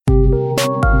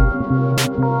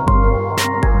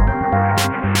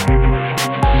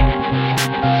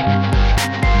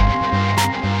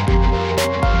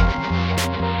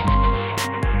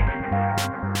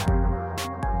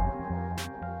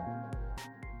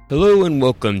Hello and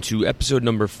welcome to episode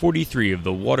number 43 of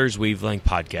the Waters Wavelength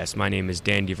Podcast. My name is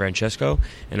Dan DiFrancesco,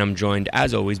 and I'm joined,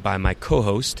 as always, by my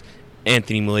co-host,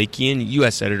 Anthony Malakian,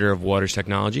 U.S. Editor of Waters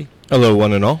Technology. Hello,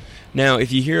 one and all. Now,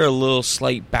 if you hear a little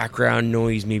slight background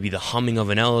noise, maybe the humming of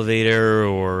an elevator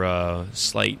or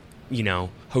slight,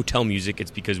 hotel music,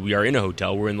 it's because we are in a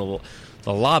hotel. We're in the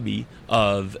lobby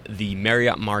of the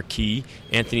Marriott Marquis.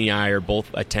 Anthony and I are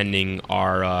both attending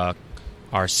our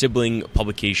sibling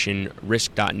publication,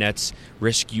 Risk.net's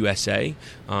Risk USA.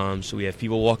 So we have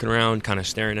people walking around kind of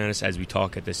staring at us as we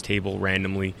talk at this table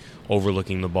randomly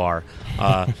overlooking the bar.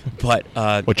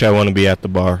 Which I want to be at the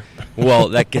bar. Well,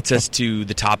 that gets us to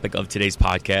the topic of today's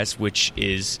podcast, which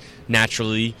is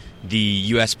naturally the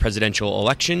U.S. presidential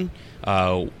election.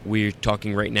 We're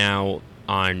talking right now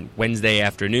on Wednesday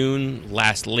afternoon,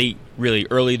 really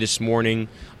early this morning,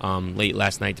 late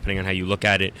last night, depending on how you look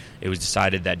at it. It was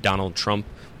decided that Donald Trump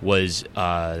was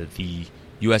the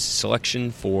U.S.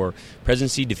 selection for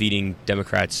presidency, defeating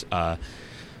Democrats'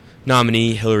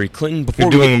 nominee Hillary Clinton. You're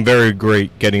doing very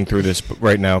great getting through this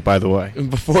right now, by the way.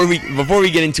 Before we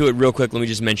get into it real quick, let me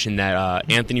just mention that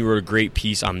Anthony wrote a great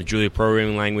piece on the Julia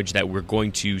programming language that we're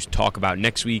going to talk about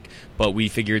next week, but we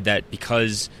figured that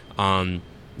because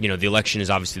the election is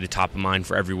obviously the top of mind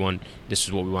for everyone, this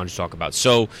is what we wanted to talk about.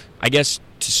 So I guess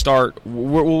to start,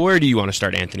 where do you want to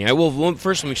start, Anthony?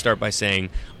 First let me start by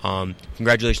saying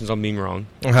congratulations on being wrong.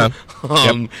 Yep.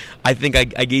 I think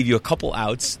I gave you a couple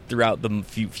outs throughout the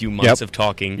few months of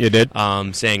talking. You did.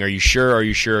 Saying, are you sure, are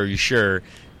you sure, are you sure?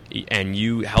 And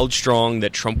you held strong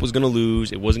that Trump was going to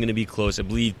lose. It wasn't going to be close. I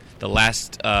believe the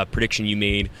last prediction you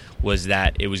made was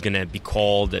that it was going to be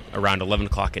called at around 11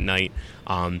 o'clock at night.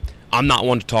 I'm not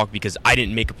one to talk because I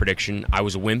didn't make a prediction. I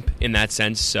was a wimp in that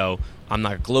sense, so I'm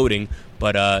not gloating.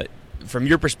 But from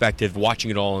your perspective, watching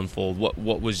it all unfold,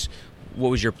 what was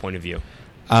your point of view?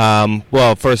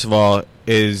 Well, first of all,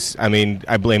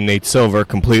 I blame Nate Silver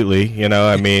completely. In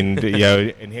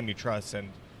him you trust, and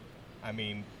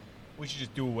we should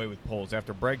just do away with polls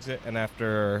after Brexit and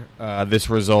after this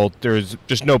result. There's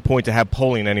just no point to have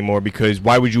polling anymore because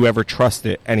why would you ever trust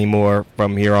it anymore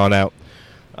from here on out?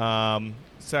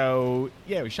 So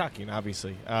yeah, it was shocking.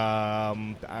 Obviously,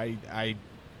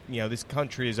 this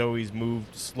country has always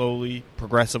moved slowly,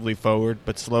 progressively forward,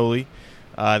 but slowly.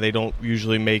 They don't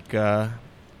usually make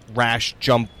rash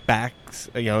jump back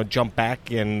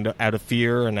and out of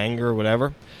fear and anger or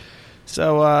whatever.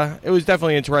 So it was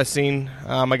definitely interesting.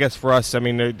 I guess for us,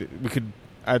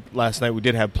 last night we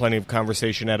did have plenty of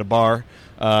conversation at a bar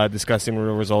discussing the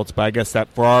results, but I guess that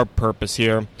for our purpose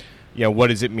here, what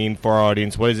does it mean for our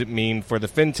audience? What does it mean for the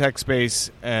fintech space?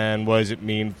 And what does it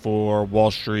mean for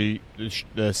Wall Street,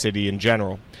 the city in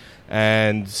general?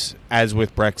 And as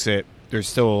with Brexit, there's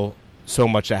still so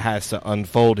much that has to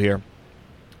unfold here.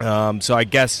 So I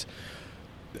guess,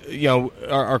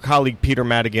 our colleague Peter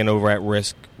Madigan over at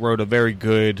Risk wrote a very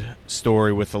good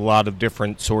story with a lot of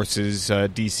different sources,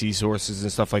 DC sources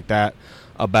and stuff like that,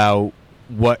 about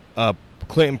what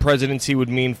Clinton presidency would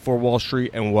mean for Wall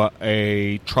Street and what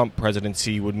a Trump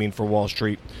presidency would mean for Wall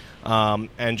Street.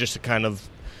 And just to kind of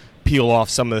peel off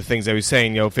some of the things I was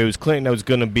saying, if it was Clinton that was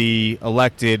going to be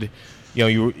elected,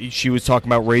 she was talking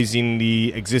about raising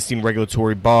the existing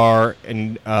regulatory bar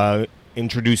and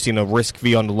introducing a risk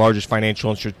fee on the largest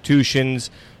financial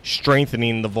institutions,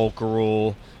 strengthening the Volcker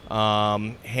rule,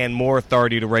 hand more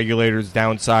authority to regulators,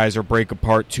 downsize or break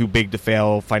apart too big to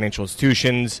fail financial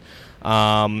institutions.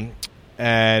 So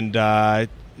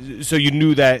you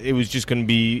knew that it was just going to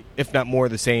be, if not more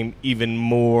the same, even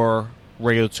more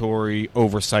regulatory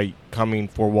oversight coming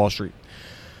for Wall Street.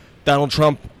 Donald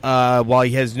Trump, while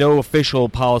he has no official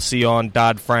policy on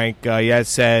Dodd-Frank, he has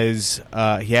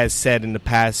said in the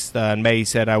past, in May, he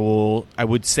said, I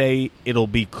would say it'll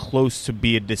be close to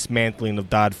be a dismantling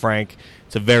of Dodd-Frank.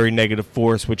 It's a very negative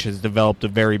force, which has developed a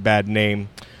very bad name.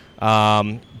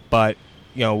 But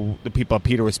the people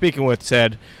Peter was speaking with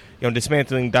said,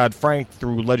 dismantling Dodd-Frank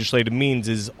through legislative means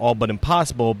is all but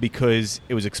impossible because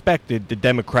it was expected the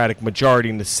Democratic majority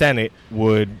in the Senate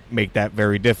would make that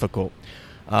very difficult.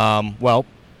 Well,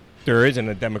 there isn't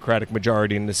a Democratic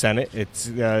majority in the Senate. It's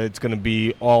going to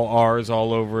be all R's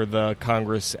all over the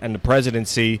Congress and the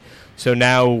presidency. So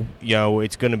now,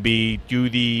 it's going to be, do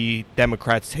the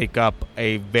Democrats take up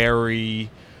a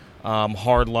very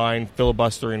hardline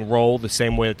filibustering role the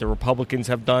same way that the Republicans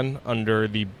have done under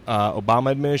the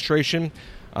Obama administration?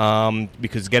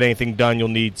 Because to get anything done, you'll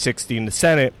need 60 in the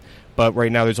Senate. But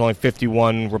right now there's only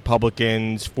 51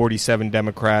 Republicans, 47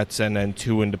 Democrats, and then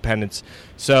 2 independents.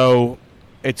 So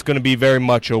it's going to be very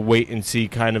much a wait-and-see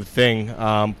kind of thing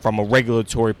from a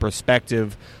regulatory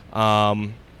perspective.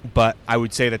 but I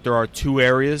would say that there are two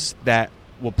areas that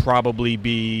will probably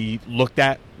be looked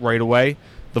at right away.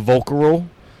 The Volcker rule,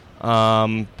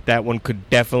 that one could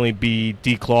definitely be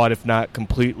declawed, if not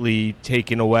completely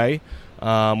taken away,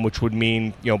 which would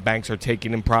mean banks are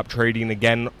taking in prop trading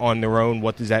again on their own.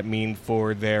 What does that mean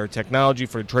for their technology,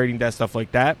 for the trading desk, stuff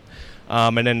like that?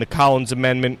 And then the Collins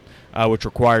Amendment, which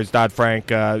requires Dodd-Frank,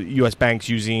 U.S. banks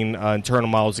using internal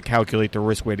models to calculate their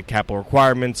risk-weighted capital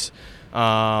requirements.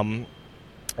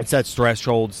 It sets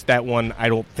thresholds. That one, I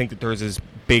don't think that there's as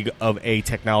big of a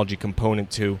technology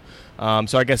component to.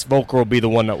 So I guess Volcker will be the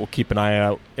one that we'll keep an eye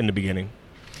out in the beginning.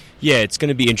 Yeah, it's going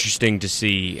to be interesting to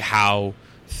see how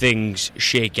things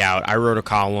shake out. I wrote a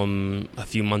column a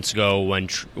few months ago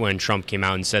when Trump came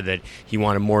out and said that he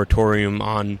wanted a moratorium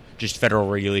on just federal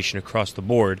regulation across the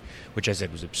board, which I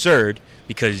said was absurd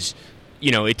because,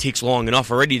 it takes long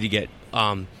enough already to get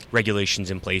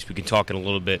regulations in place. We can talk in a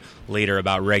little bit later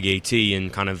about Reg AT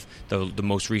and kind of the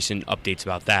most recent updates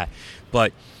about that.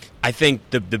 But I think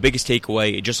the biggest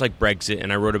takeaway, just like Brexit,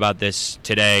 and I wrote about this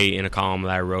today in a column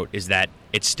that I wrote, is that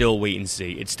it's still wait and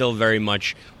see. It's still very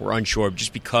much we're unsure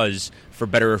just because, for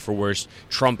better or for worse,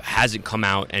 Trump hasn't come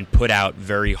out and put out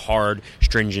very hard,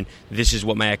 stringent, this is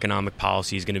what my economic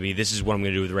policy is going to be, this is what I'm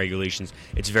going to do with regulations.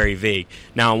 It's very vague.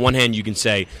 Now, on one hand, you can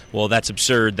say, well, that's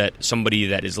absurd that somebody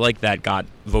that is like that got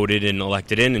voted and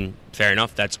elected in, and fair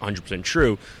enough, that's 100%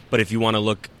 true. But if you want to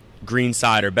look green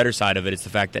side or better side of it, it's the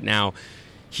fact that now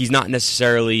he's not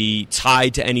necessarily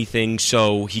tied to anything,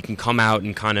 so he can come out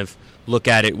and kind of look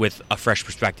at it with a fresh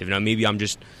perspective. Now, maybe I'm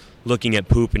just looking at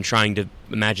poop and trying to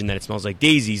imagine that it smells like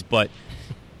daisies, but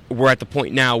we're at the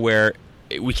point now where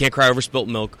we can't cry over spilt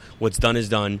milk. What's done is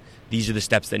done. These are the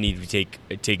steps that need to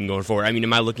be taken going forward. I mean,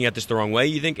 am I looking at this the wrong way,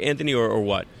 you think, Anthony, or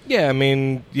what? Yeah, I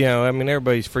mean,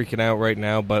 everybody's freaking out right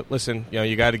now, but listen,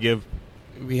 you got to give.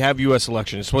 We have U.S.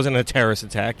 elections. This wasn't a terrorist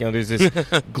attack. There's this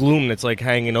gloom that's like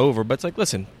hanging over, but it's like,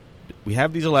 listen, we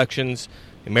have these elections.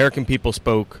 The American people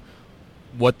spoke.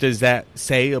 What does that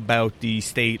say about the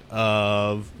state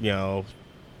of,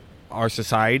 our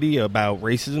society, about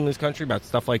racism in this country, about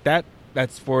stuff like that?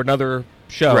 That's for another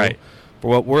show. Right. For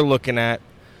what we're looking at,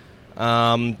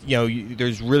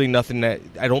 there's really nothing that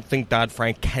I don't think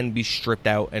Dodd-Frank can be stripped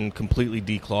out and completely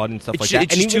declawed and stuff like that.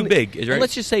 It's just too big, right?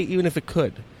 Let's just say even if it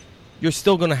could, you're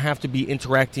still going to have to be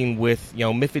interacting with,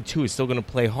 MiFID II is still going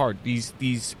to play hard.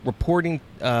 These reporting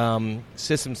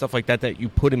systems, stuff like that you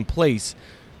put in place,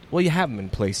 well, you have them in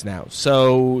place now.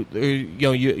 So, you're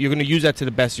going to use that to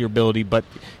the best of your ability, but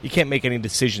you can't make any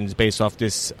decisions based off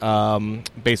this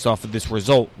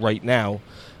result right now.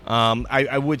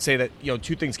 I would say that,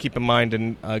 two things to keep in mind,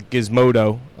 and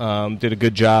Gizmodo did a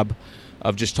good job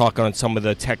of just talking on some of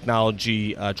the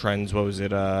technology trends. What was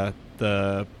it?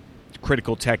 The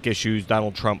critical tech issues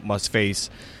Donald Trump must face.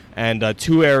 And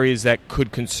two areas that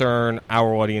could concern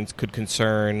our audience, could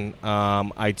concern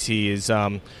IT, is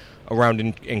around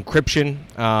encryption.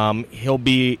 He'll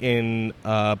be in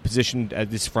position,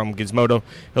 this is from Gizmodo,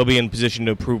 he'll be in position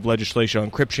to approve legislation on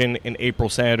encryption. In April,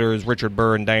 Senators Richard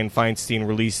Burr and Dianne Feinstein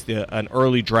released an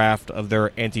early draft of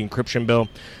their anti-encryption bill.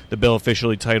 The bill,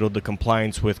 officially titled the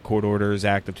Compliance with Court Orders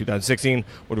Act of 2016,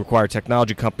 would require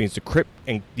technology companies to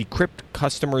decrypt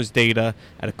customers' data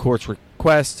at a court's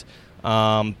request.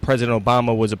 President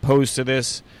Obama was opposed to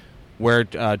this, where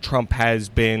Trump has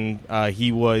been.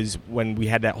 He was, when we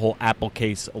had that whole Apple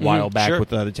case a while back with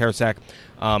the terrorist act,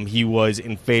 he was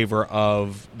in favor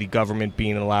of the government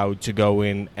being allowed to go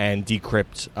in and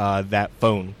decrypt that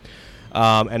phone.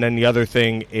 And then the other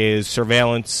thing is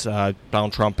surveillance.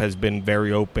 Donald Trump has been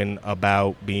very open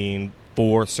about being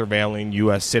for surveilling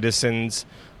U.S. citizens.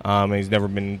 And he's never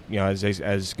been, as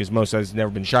Gizmo says,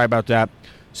 never been shy about that.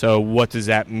 So what does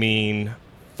that mean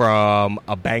from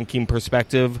a banking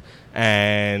perspective,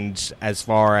 and as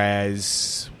far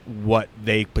as what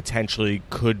they potentially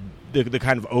could, the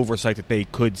kind of oversight that they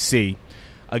could see?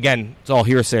 Again, it's all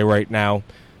hearsay right now,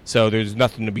 so there's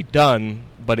nothing to be done,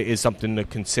 but it is something to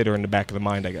consider in the back of the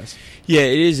mind, I guess. Yeah,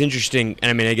 it is interesting, and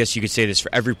I mean, I guess you could say this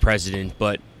for every president,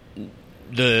 but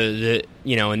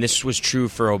and this was true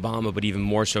for Obama, but even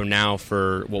more so now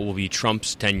for what will be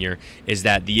Trump's tenure, is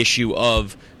that the issue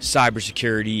of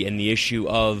cybersecurity and the issue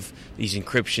of these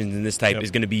encryptions and this type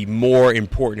is going to be more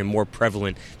important and more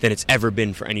prevalent than it's ever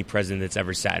been for any president that's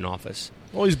ever sat in office.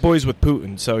 Well, he's boys with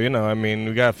Putin, so, we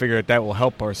got to figure that will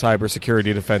help our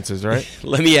cybersecurity defenses, right?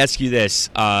 Let me ask you this,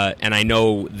 and I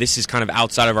know this is kind of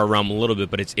outside of our realm a little bit,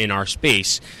 but it's in our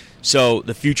space. So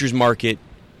the futures market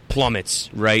plummets,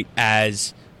 right,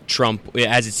 as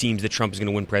it seems that Trump is going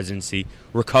to win presidency,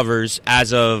 recovers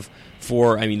as of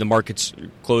the markets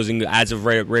closing as of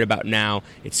right about now.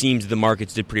 It seems the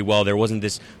markets did pretty well. There wasn't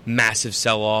this massive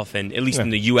sell-off, and at least in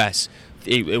the U.S.,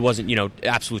 it wasn't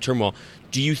absolute turmoil.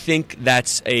 Do you think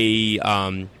that's I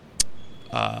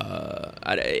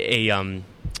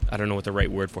don't know what the right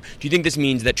word for. Do you think this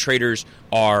means that traders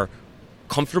are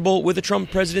comfortable with the Trump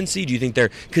presidency? Do you think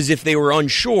because if they were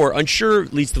unsure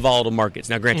leads to volatile markets.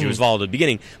 Now, granted, it was volatile at the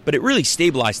beginning, but it really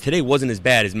stabilized. Today wasn't as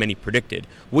bad as many predicted.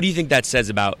 What do you think that says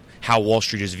about how Wall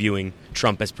Street is viewing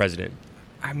Trump as president?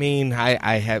 I mean,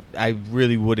 I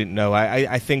really wouldn't know.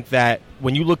 I think that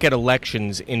when you look at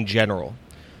elections in general,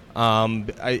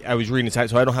 I was reading the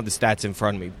stats, so I don't have the stats in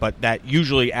front of me, but that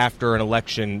usually after an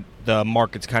election, the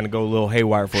markets kind of go a little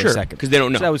haywire for a second. Because they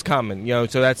don't know. So that was common,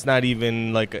 so that's not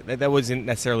even that wasn't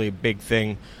necessarily a big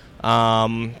thing.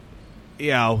 You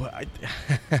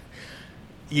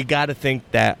got to think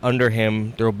that under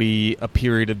him there will be a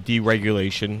period of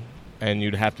deregulation, and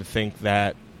you'd have to think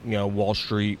that Wall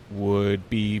Street would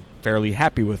be fairly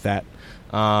happy with that.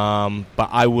 But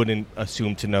I wouldn't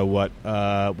assume to know what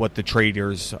the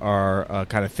traders are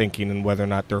kind of thinking and whether or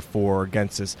not they're for or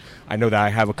against this. I know that I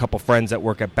have a couple friends that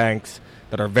work at banks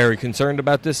that are very concerned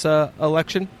about this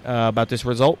election, about this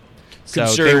result. So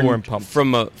they weren't pumped.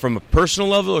 From a personal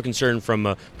level or concerned from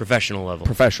a professional level?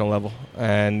 Professional level.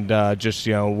 And just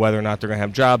whether or not they're going to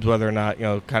have jobs, whether or not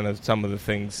kind of some of the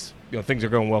things, things are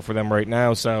going well for them right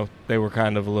now. So they were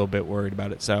kind of a little bit worried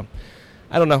about it. So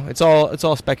I don't know. It's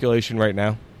all speculation right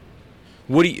now.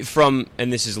 What do you,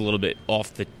 and this is a little bit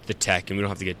off the tech, and we don't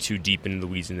have to get too deep into the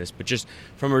weeds in this, but just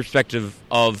from a perspective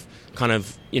of kind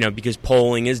of, because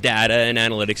polling is data and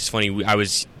analytics is funny. I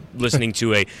was listening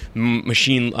to a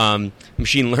machine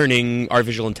learning,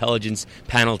 artificial intelligence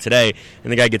panel today,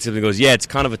 and the guy gets up and goes, "Yeah, it's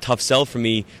kind of a tough sell for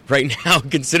me right now,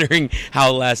 considering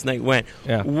how last night went."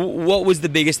 Yeah. What was the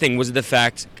biggest thing? Was it the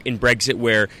fact in Brexit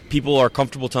where people are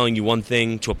comfortable telling you one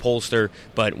thing to a pollster,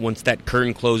 but once that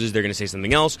curtain closes, they're going to say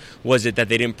something else? Was it that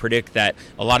they didn't predict that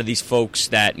a lot of these folks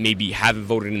that maybe haven't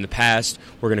voted in the past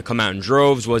were going to come out in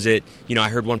droves? Was it, I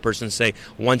heard one person say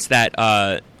once that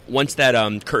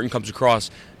curtain comes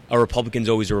across, a Republican's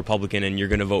always a Republican, and you're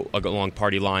going to vote along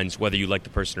party lines, whether you like the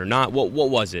person or not. What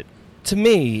was it? To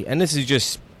me, and this is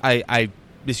just this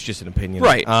is just an opinion,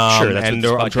 right? Sure, that's and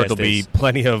I'm sure there'll be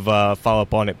plenty of follow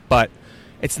up on it, but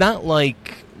it's not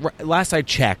like last I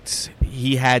checked,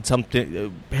 he had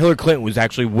something. Hillary Clinton was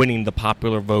actually winning the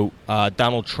popular vote.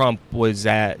 Donald Trump was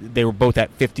they were both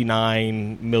at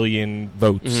 59 million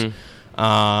votes,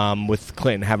 with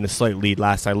Clinton having a slight lead.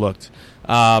 Last I looked.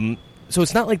 So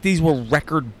it's not like these were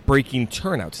record-breaking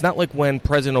turnouts. It's not like when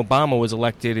President Obama was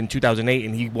elected in 2008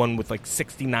 and he won with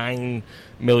 69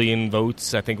 million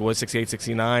votes. I think it was 68,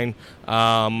 69.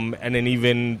 And then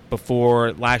even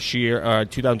before last year,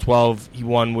 2012, he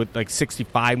won with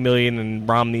 65 million and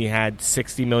Romney had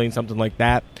 60 million, something like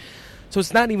that. So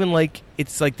it's not even like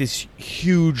it's this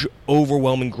huge,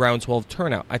 overwhelming groundswell of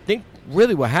turnout. I think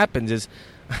really what happens is,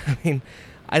 I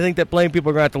think that plain people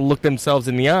are going to have to look themselves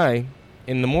in the eye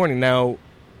in the morning. Now,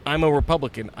 I'm a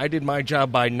Republican. I did my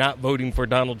job by not voting for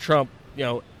Donald Trump.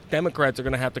 Democrats are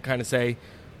going to have to kind of say,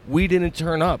 we didn't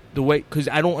turn up the way, because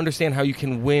I don't understand how you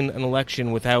can win an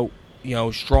election without,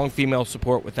 strong female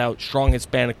support, without strong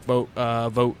Hispanic vote,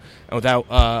 and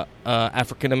without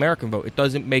African American vote. It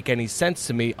doesn't make any sense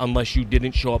to me unless you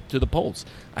didn't show up to the polls.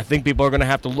 I think people are going to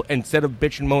have to look, instead of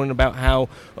bitching and moaning about how,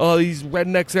 these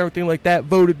rednecks and everything like that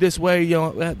voted this way,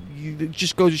 it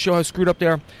just goes to show how screwed up they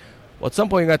are. Well, at some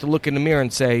point, you got to look in the mirror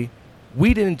and say,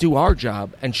 we didn't do our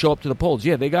job and show up to the polls.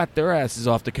 Yeah, they got their asses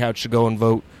off the couch to go and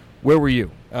vote. Where were you?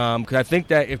 Because I think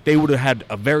that if they would have had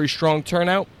a very strong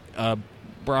turnout, Barack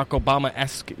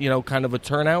Obama-esque, kind of a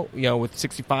turnout, with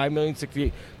 65 million,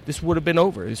 68, this would have been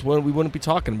over. We wouldn't be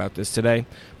talking about this today,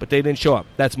 but they didn't show up.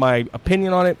 That's my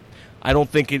opinion on it. I don't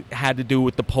think it had to do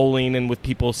with the polling and with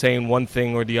people saying one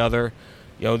thing or the other.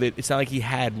 It's not like he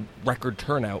had record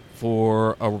turnout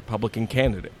for a Republican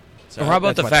candidate. So how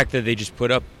about the fact that they just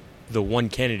put up the one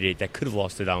candidate that could have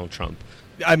lost to Donald Trump?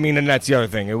 And that's the other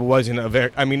thing. It wasn't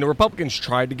the Republicans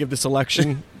tried to give this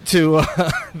election to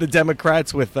the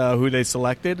Democrats with who they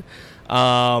selected.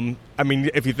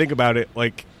 If you think about it,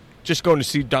 just going to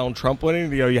see Donald Trump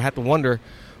winning, you have to wonder,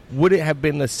 would it have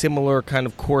been a similar kind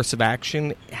of course of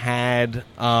action had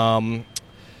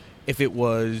if it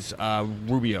was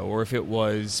Rubio or if it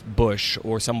was Bush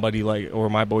or somebody or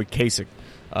my boy Kasich,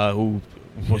 who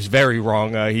was very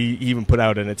wrong. He even put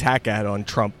out an attack ad on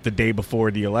Trump the day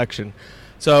before the election.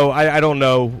 So I don't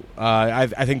know. I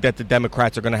think that the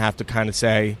Democrats are going to have to kind of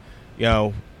say,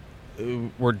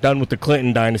 we're done with the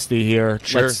Clinton dynasty here.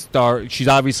 Sure. Let's start. She's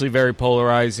obviously very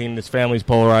polarizing. This family's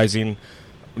polarizing.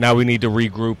 now we need to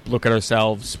regroup, look at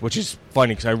ourselves, which is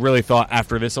funny because I really thought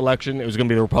after this election it was going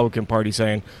to be the Republican Party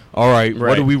saying, all right,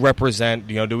 what do we represent?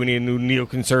 Do we need a new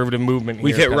neoconservative movement?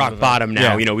 We've hit rock bottom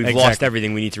now. We've lost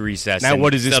everything. We need to recess. Now,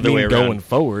 what does this mean going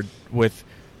forward with,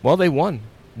 well, they won.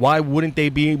 Why wouldn't they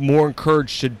be more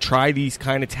encouraged to try these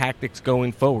kind of tactics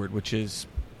going forward, which is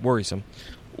worrisome?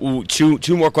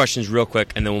 Two more questions real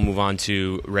quick, and then we'll move on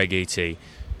to Reg AT.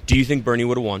 Do you think Bernie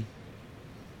would have won?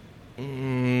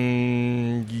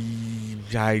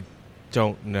 I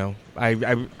don't know.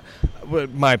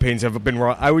 My opinions have been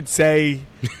wrong. I would say...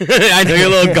 I know you're a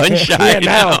little gun shy.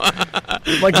 Now.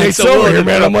 Like Nate Silver here,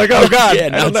 man. I'm like, oh, God. Yeah,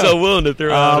 not so willing to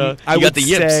throw out I would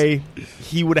say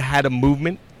he would have had a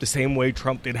movement the same way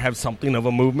Trump did have something of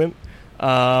a movement.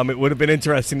 It would have been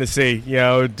interesting to see,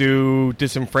 do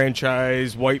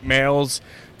disenfranchise white males,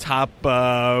 top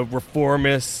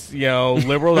reformists,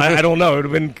 liberals. I don't know. It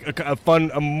would have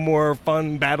been a more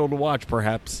fun battle to watch,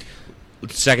 perhaps.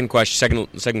 Second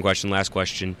question, last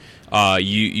question.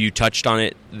 You touched on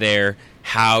it there.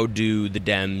 How do the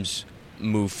Dems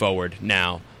move forward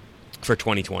now for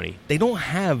 2020? They don't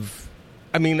have.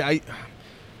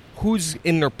 Who's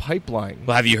in their pipeline?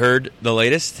 Well, have you heard the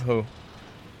latest? Who?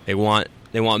 They want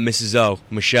Mrs. O,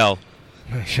 Michelle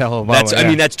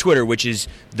Obama. That's Twitter, which is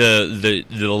the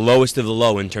lowest of the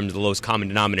low in terms of the lowest common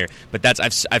denominator. But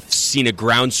I've seen a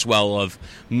groundswell of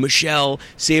Michelle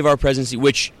save our presidency.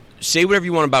 Which, say whatever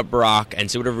you want about Barack and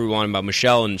say whatever you want about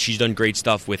Michelle, and she's done great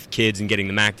stuff with kids and getting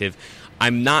them active.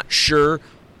 I'm not sure.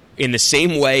 In the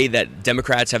same way that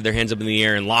Democrats have their hands up in the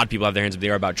air and a lot of people have their hands up in the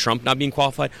air about Trump not being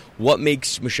qualified, what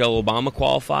makes Michelle Obama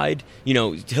qualified?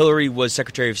 Hillary was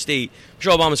Secretary of State.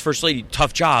 Michelle Obama's First Lady,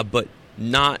 tough job, but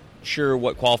not sure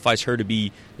what qualifies her to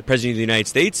be the President of the United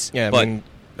States. Yeah, but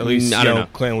at least I don't know.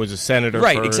 Clinton was a senator.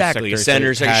 Right, exactly.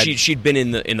 Senator. She'd been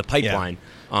in the pipeline.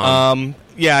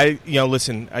 Yeah.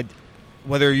 Listen,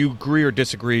 whether you agree or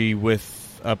disagree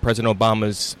with President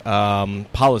Obama's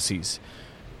policies,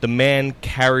 the man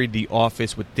carried the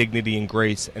office with dignity and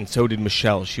grace, and so did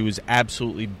Michelle. She was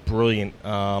absolutely brilliant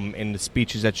in the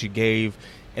speeches that she gave,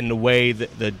 in the way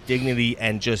that the dignity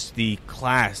and just the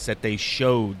class that they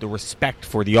showed, the respect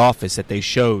for the office that they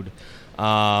showed.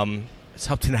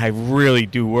 Something I really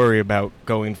do worry about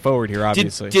going forward here,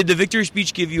 obviously. Did the victory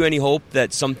speech give you any hope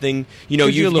that something,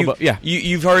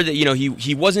 you've heard that,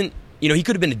 he wasn't, he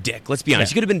could have been a dick, let's be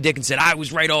honest. He could have been a dick and said, I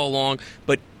was right all along,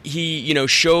 but he,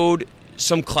 showed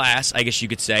some class, I guess you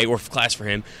could say, or class for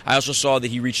him. I also saw that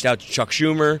he reached out to Chuck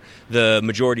Schumer, the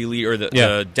majority leader, or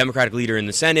the Democratic leader in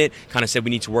the Senate, kind of said we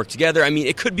need to work together.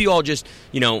 It could be all just,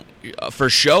 for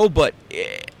show, but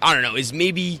I don't know. Is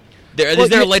there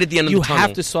a light at the end of the tunnel? You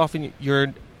have to soften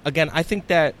your... Again, I think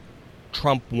that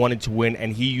Trump wanted to win,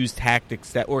 and he used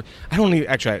tactics that... Or, I don't even...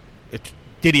 Actually,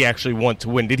 did he actually want to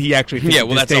win? Did he actually think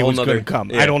this day was going to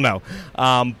come? Yeah. I don't know.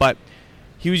 But...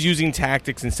 he was using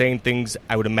tactics and saying things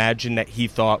I would imagine that he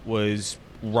thought was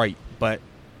right. But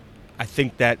I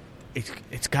think that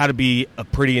it's got to be a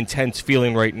pretty and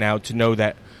feeling right now to know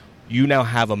that you now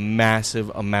have a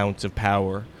massive amount of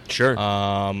power. Sure.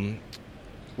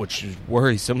 Which is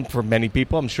worrisome for many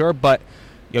people, I'm sure. But,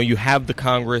 you have the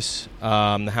Congress, the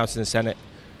House and the Senate.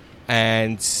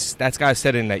 And that's guy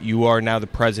said in that you are now the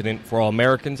president for all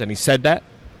Americans. And he said that.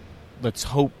 Let's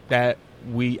hope that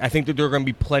I think that there are going to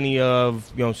be plenty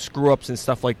of screw-ups and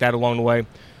stuff like that along the way.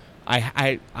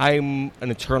 I'm an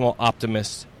eternal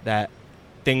optimist that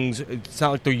it's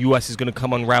not like the U.S. is going to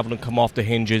come unraveled and come off the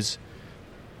hinges.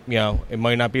 It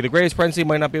might not be the greatest presidency, it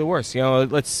might not be the worst. We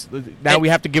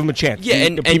have to give them a chance. Yeah,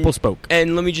 the people spoke.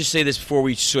 And let me just say this before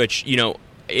we switch.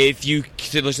 If you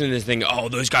listen to this thing, oh,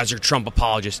 those guys are Trump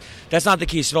apologists. That's not the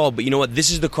case at all. But you know what?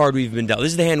 This is the card we've been dealt.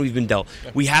 This is the hand we've been dealt.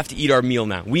 We have to eat our meal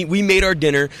now. We made our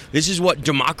dinner. This is what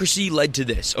democracy led to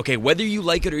this. Okay, whether you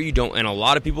like it or you don't, and a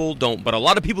lot of people don't, but a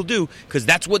lot of people do, because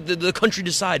that's what the country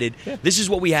decided. Yeah. This is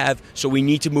what we have, so we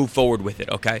need to move forward with it,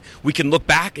 okay? We can look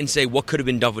back and say what could have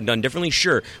been done differently,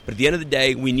 sure. But at the end of the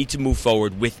day, we need to move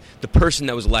forward with the person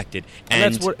that was elected.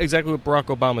 And that's exactly what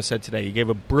Barack Obama said today. He gave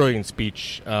a brilliant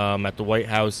speech at the White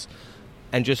House.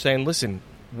 And just saying, listen,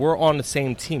 we're on the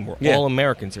same team. We're all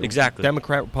Americans here. Exactly.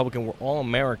 Democrat, Republican, we're all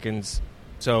Americans.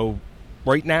 So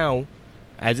right now,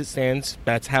 as it stands,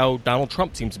 that's how Donald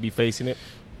Trump seems to be facing it.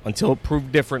 Until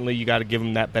proved differently, you got to give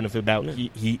him that benefit of doubt.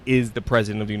 He is the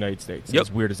president of the United States. Yep.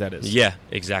 As weird as that is. Yeah,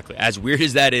 exactly. As weird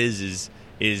as that is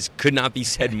could not be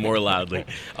said more loudly.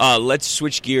 Let's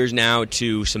switch gears now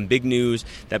to some big news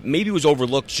that maybe was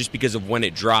overlooked just because of when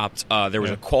it dropped. There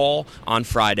was a call on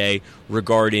Friday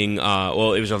regarding, it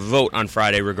was a vote on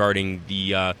Friday regarding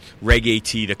the Reg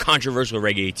AT, the controversial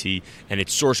Reg AT, and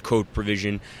its source code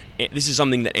provision. This is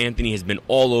something that Anthony has been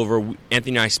all over.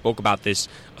 Anthony and I spoke about this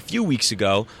a few weeks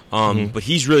ago, but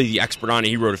he's really the expert on it.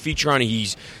 He wrote a feature on it.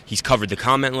 He's covered the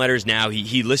comment letters now.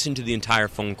 He listened to the entire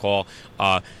phone call.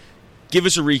 Give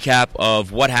us a recap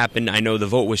of what happened. I know the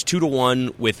vote was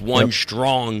 2-1 with one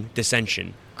strong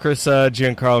dissension. Commissioner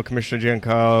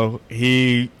Giancarlo,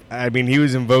 he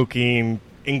was invoking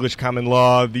English common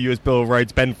law, the U.S. Bill of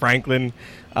Rights, Ben Franklin,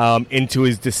 into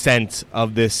his dissent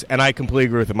of this, and I completely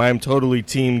agree with him. I am totally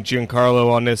team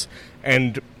Giancarlo on this,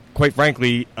 and quite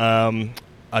frankly,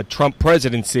 a Trump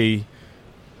presidency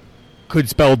could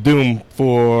spell doom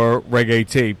for Reg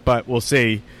AT, but we'll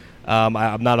see. I'm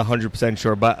not 100%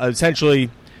 sure, but essentially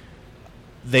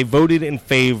they voted in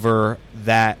favor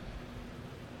that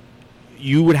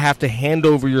you would have to hand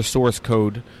over your source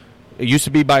code. It used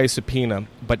to be by a subpoena,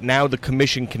 but now the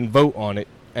commission can vote on it,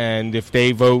 and if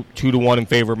they vote 2-1 in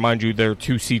favor, mind you, they're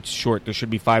 2 seats short. There should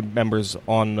be 5 members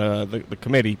on the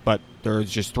committee, but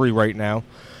there's just 3 right now.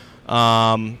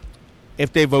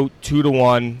 If they vote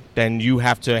 2-1, then you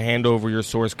have to hand over your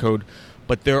source code.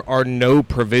 But there are no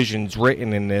provisions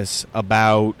written in this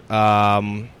about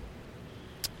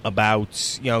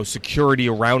security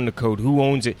around the code. Who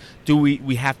owns it? Do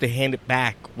we have to hand it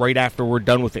back right after we're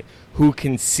done with it? Who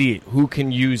can see it? Who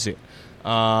can use it?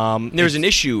 There's an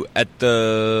issue at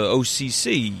the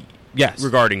OCC. Yes.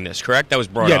 Regarding this, correct? That was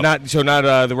brought up. So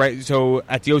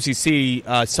at the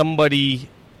OCC, somebody,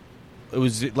 it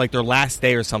was like their last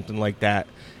day or something like that,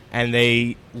 and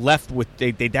they left with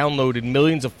they downloaded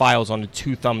millions of files onto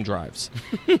 2 thumb drives,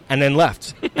 and then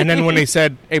left. And then when they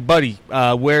said, "Hey, buddy,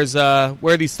 where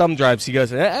are these thumb drives?" He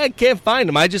goes, "I can't find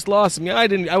them. I just lost them. I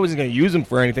wasn't going to use them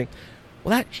for anything."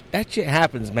 Well, that shit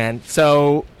happens, man.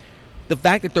 So the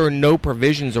fact that there are no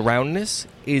provisions around this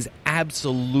is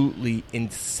absolutely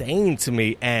insane to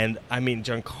me. And, I mean,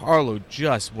 Giancarlo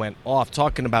just went off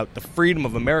talking about the freedom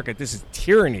of America. This is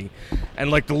tyranny. And,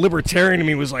 like, the libertarian in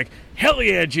me was like, hell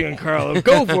yeah, Giancarlo.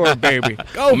 Go for it, baby.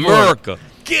 Go for America. It.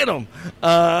 Get him.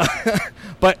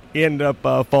 But he ended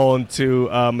up falling to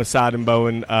Mossad and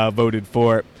Bowen voted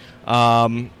for it.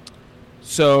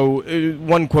 So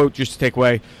one quote just to take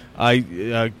away.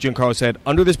 Giancarlo said,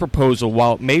 under this proposal,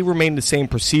 while it may remain the same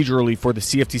procedurally for the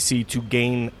CFTC to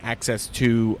gain access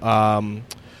to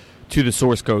the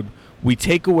source code, we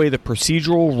take away the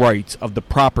procedural rights of the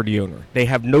property owner. They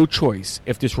have no choice,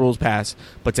 if this rule is passed,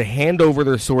 but to hand over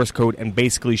their source code and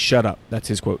basically shut up. That's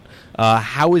his quote.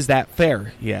 How is that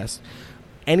fair, he asked.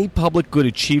 Any public good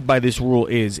achieved by this rule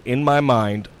is, in my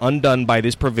mind, undone by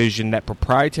this provision that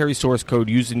proprietary source code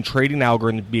used in trading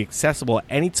algorithms be accessible at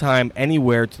any time,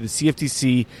 anywhere to the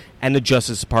CFTC and the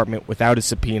Justice Department without a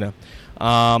subpoena.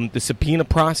 The subpoena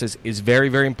process is very,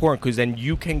 very important because then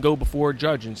you can go before a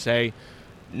judge and say,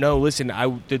 no, listen,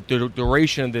 the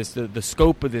duration of this, the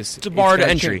scope of this. It's a bar to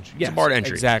entry. Yes, it's a bar to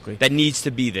entry. Exactly. That needs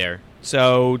to be there.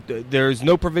 So there's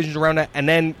no provisions around that, and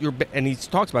then and he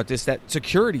talks about this, that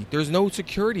security. There's no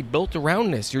security built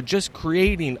around this. You're just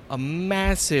creating a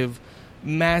massive,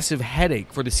 massive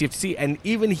headache for the CFTC. And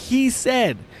even he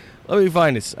said, let me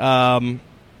find this.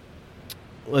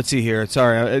 Let's see here.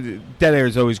 Sorry, dead air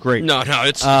is always great. No,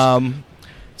 it's.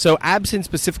 So absent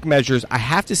specific measures, I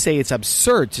have to say it's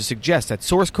absurd to suggest that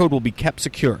source code will be kept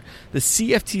secure. The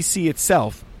CFTC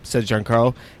itself, says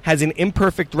Giancarlo, has an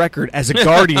imperfect record as a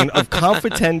guardian of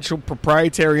confidential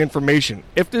proprietary information.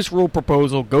 If this rule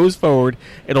proposal goes forward,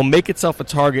 it'll make itself a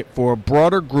target for a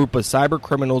broader group of cyber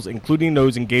criminals, including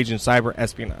those engaged in cyber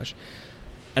espionage.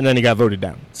 And then he got voted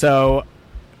down. So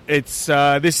it's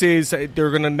they're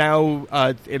going to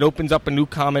now, it opens up a new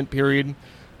comment period,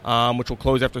 which will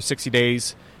close after 60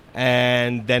 days.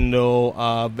 And then they'll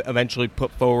eventually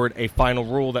put forward a final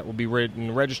rule that will be written in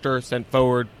the register, sent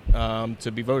forward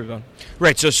to be voted on.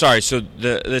 Right, so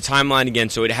the timeline again,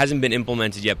 so it hasn't been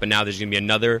implemented yet, but now there's going to be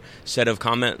another set of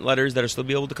comment letters that are still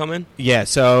be able to come in? Yeah,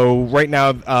 so right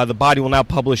now the body will now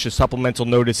publish a supplemental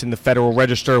notice in the Federal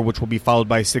Register, which will be followed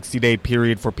by a 60-day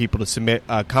period for people to submit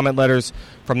comment letters.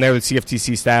 From there, the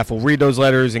CFTC staff will read those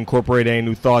letters, incorporate any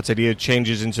new thoughts, ideas,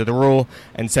 changes into the rule,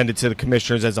 and send it to the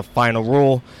commissioners as a final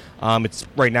rule. It's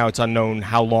right now. It's unknown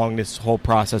how long this whole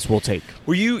process will take.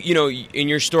 Were you in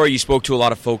your story, you spoke to a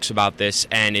lot of folks about this,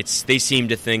 and they seemed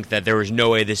to think that there was no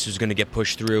way this was going to get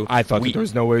pushed through. I thought that there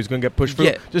was no way it was going to get pushed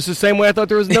through. Just the same way I thought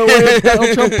there was no way the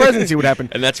Donald Trump presidency would happen.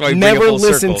 And that's why we never bring it full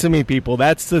listen circle. to me, people.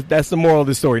 That's the moral of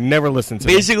the story. Never listen to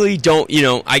me. Basically, don't,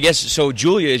 I guess, so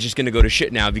Julia is just going to go to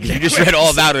shit now because you just read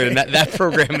all about it, and that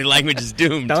programming language is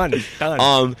doomed. Done.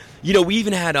 We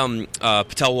even had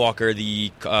Patel Walker,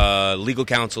 the legal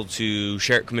counsel to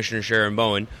Commissioner Sharon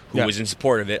Bowen, who was in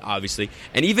support of it, obviously.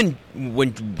 And even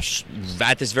when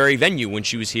at this very venue, when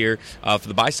she was here for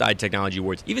the Buy-Side Technology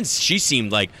Awards, even she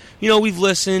seemed like, we've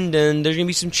listened and there's going to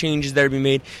be some changes that are being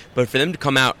made. But for them to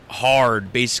come out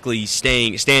hard, basically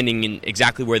standing in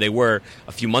exactly where they were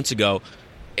a few months ago,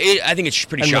 I think it's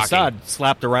pretty shocking. And Mossad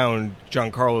slapped around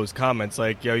Giancarlo's comments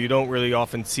like, you don't really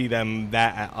often see them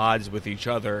that at odds with each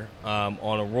other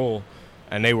on a roll.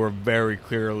 And they were very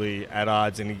clearly at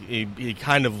odds, and he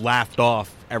kind of laughed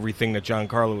off everything that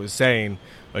Giancarlo was saying,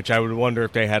 which I would wonder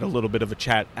if they had a little bit of a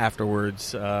chat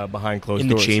afterwards behind closed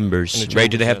doors. In the chambers. Right?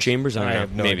 Do they have chambers? I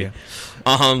have no idea.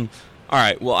 All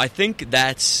right. Well, I think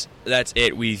that's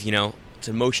it. We've, it's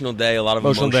an emotional day, a lot of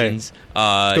emotions.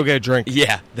 Go get a drink.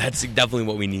 Yeah, that's definitely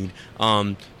what we need.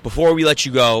 Before we let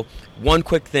you go, one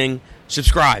quick thing.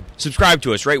 Subscribe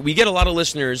to us, right? We get a lot of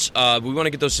listeners. We want to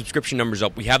get those subscription numbers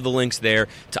up. We have the links there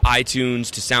to iTunes,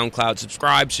 to SoundCloud.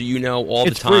 Subscribe so you know all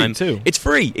the time. It's free, too. It's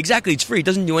free. Exactly. It's free. It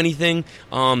doesn't do anything.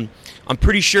 I'm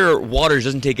pretty sure Waters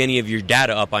doesn't take any of your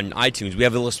data up on iTunes. We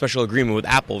have a little special agreement with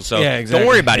Apple, so don't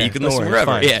worry about it. You can listen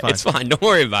wherever. It's fine. Don't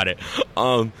worry about it.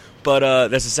 But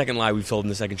that's the second lie we've told in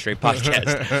the second straight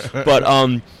podcast.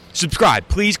 But subscribe.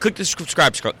 Please click the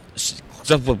subscribe.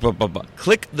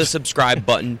 Click the subscribe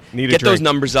button. Get those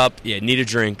numbers up. Yeah, need a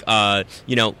drink.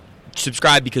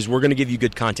 Subscribe because we're going to give you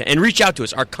good content. And reach out to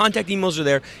us. Our contact emails are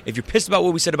there. If you're pissed about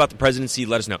what we said about the presidency,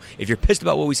 let us know. If you're pissed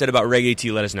about what we said about Reg AT,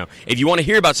 let us know. If you want to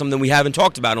hear about something we haven't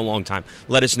talked about in a long time,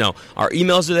 let us know. Our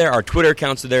emails are there. Our Twitter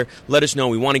accounts are there. Let us know.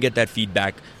 We want to get that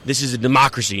feedback. This is a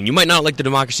democracy. And you might not like the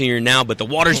democracy you're in now, but the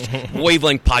Waters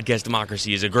Wavelength Podcast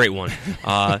democracy is a great one.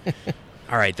 All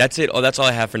right, that's it. That's all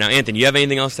I have for now. Anthony, you have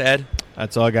anything else to add?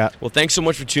 That's all I got. Well, thanks so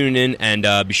much for tuning in,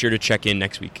 and be sure to check in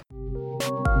next week.